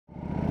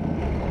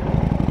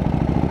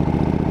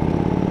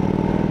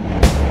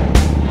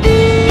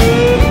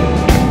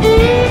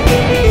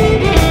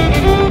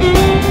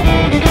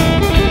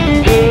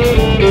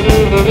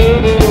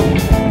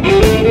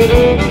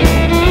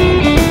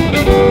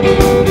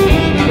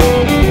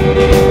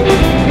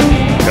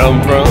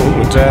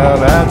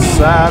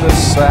inside a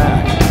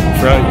sack.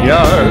 Front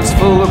yard's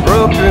full of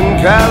broken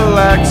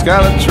Cadillacs,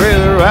 got a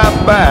trailer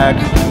out back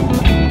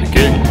to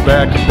kick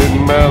back a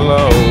bit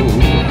mellow.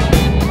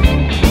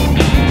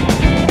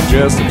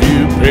 Just a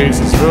few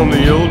paces from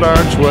the old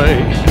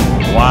archway,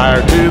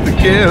 wired to the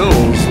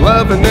gills,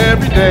 loving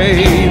every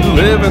day,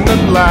 living the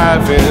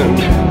life in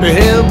the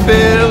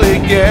hillbilly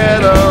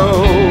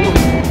ghetto.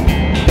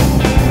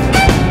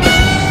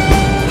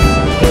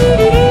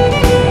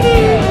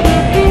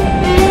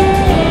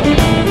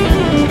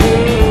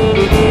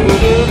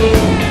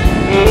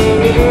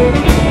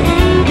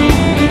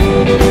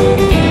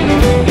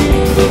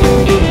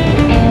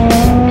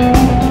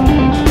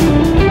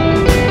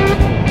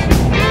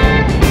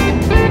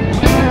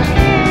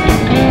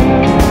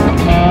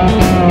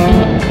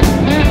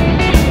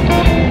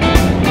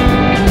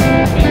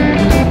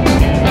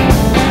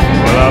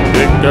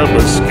 Up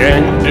a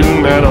skank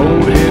doing that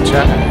old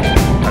hitchhike.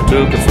 I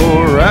took her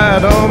for a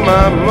ride on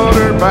my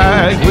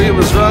motorbike. We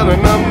was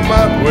running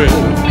amok with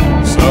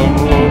some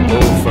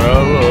local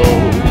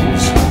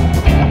fellows.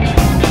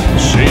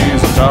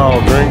 She's a tall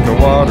drink of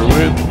water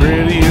with the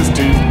prettiest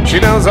tooth. She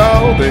knows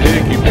all the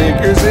hickey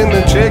pickers in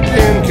the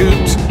chicken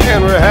coops,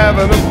 and we're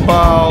having a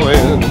ball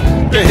in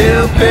the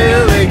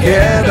hillbilly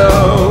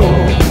ghetto.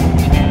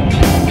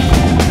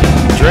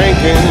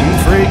 Drinking,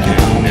 freaking,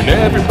 and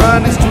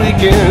everybody's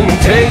tweaking,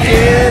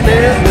 taking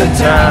in the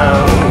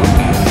town.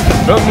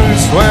 The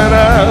moose went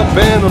up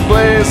in a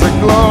blaze of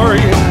glory.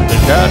 They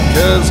got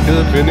Cuz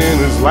cooking in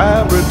his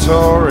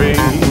laboratory.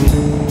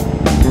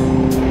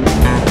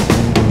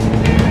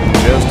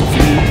 Just a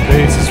few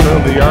paces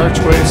from the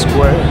Archway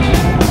Square,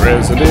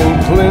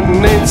 President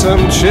Clinton ate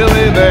some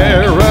chili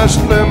there. Rush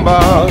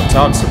Limbaugh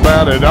talks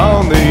about it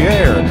on the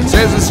air,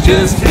 says it's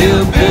just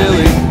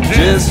hillbilly,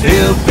 just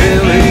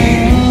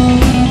hillbilly.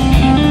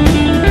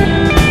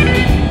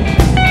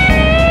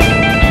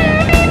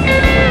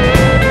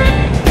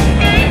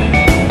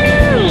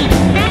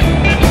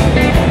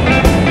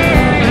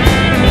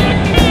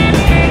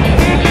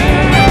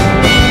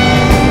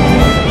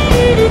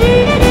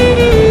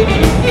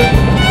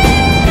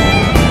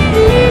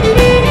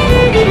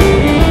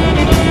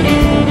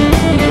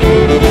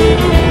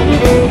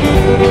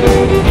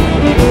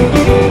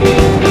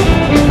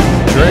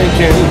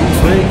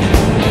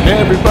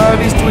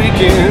 Everybody's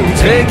tweaking,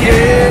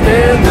 taking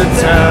in the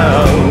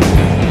town.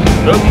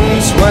 The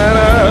moose went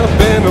up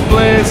in a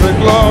blaze of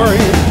glory.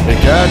 They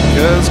got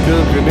Cuz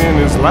cooking in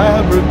his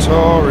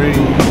laboratory.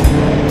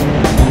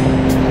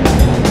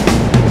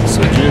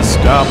 So just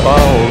stop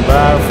on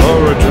by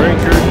for a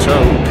drink or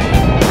toke.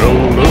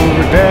 Roll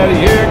over, daddy,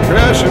 you're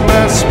crushing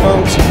my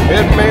smokes.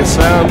 It may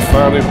sound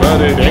funny,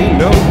 but it ain't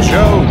no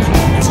joke.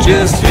 It's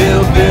just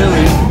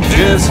hillbilly,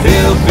 just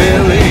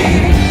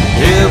hillbilly.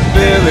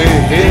 Hillbilly,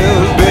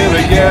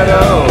 hillbilly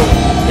ghetto.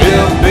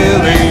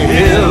 Hillbilly,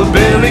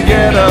 hillbilly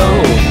ghetto.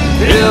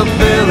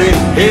 Hillbilly,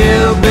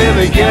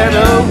 hillbilly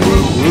ghetto.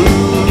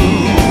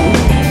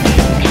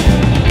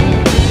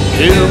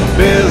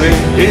 Hillbilly,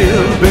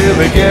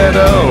 hillbilly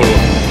ghetto.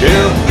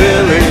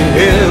 Hillbilly,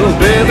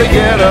 hillbilly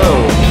ghetto.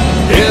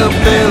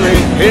 Hillbilly,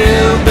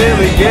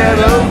 hillbilly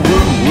ghetto.